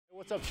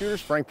What's up, shooters?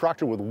 Frank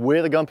Proctor with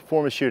Way the Gun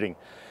Performance Shooting.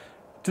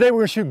 Today we're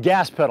going to shoot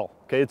gas pedal.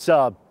 Okay, it's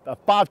a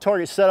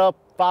 5-target setup,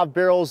 5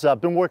 barrels.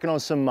 I've been working on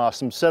some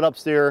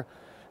setups there,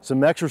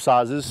 some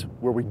exercises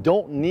where we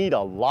don't need a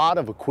lot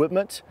of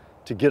equipment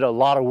to get a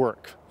lot of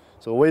work.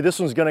 So the way this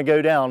one's going to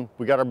go down,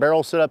 we got our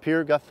barrel set up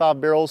here, got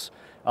 5 barrels.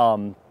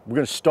 We're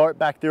going to start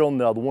back there on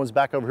the ones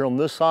back over here on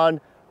this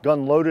side,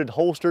 gun loaded,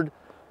 holstered.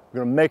 We're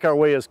going to make our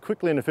way as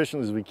quickly and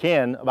efficiently as we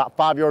can, about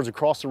 5 yards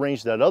across the range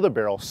of that other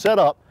barrel, set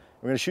up.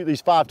 We're going to shoot these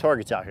 5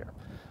 targets out here.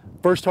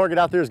 First target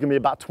out there is going to be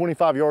about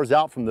 25 yards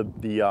out from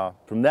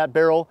from that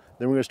barrel.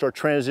 Then we're going to start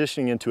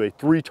transitioning into a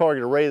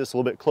 3-target array that's a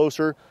little bit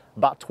closer,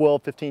 about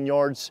 12, 15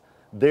 yards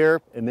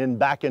there, and then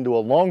back into a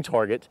long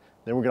target.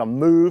 Then we're going to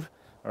move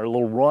our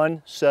little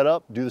run, set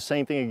up, do the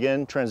same thing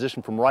again,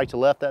 transition from right to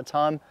left that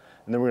time,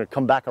 and then we're going to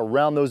come back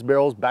around those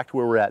barrels back to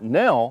where we're at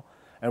now,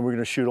 and we're going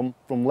to shoot them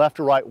from left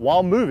to right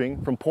while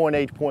moving from point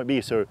A to point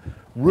B. So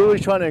really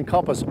trying to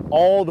encompass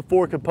all the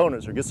 4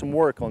 components, or get some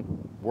work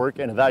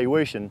and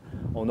evaluation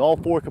on all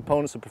 4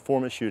 components of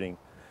performance shooting.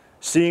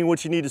 Seeing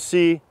what you need to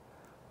see,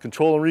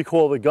 control and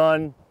recoil of the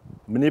gun,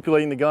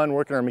 manipulating the gun,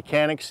 working our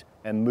mechanics,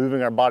 and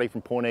moving our body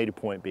from point A to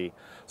point B.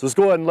 So let's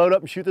go ahead and load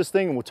up and shoot this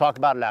thing, and we'll talk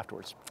about it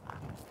afterwards.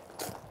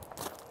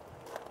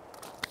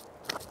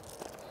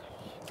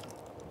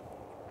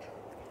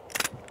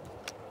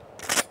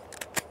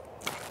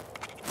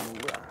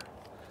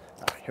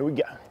 All right, here we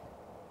go.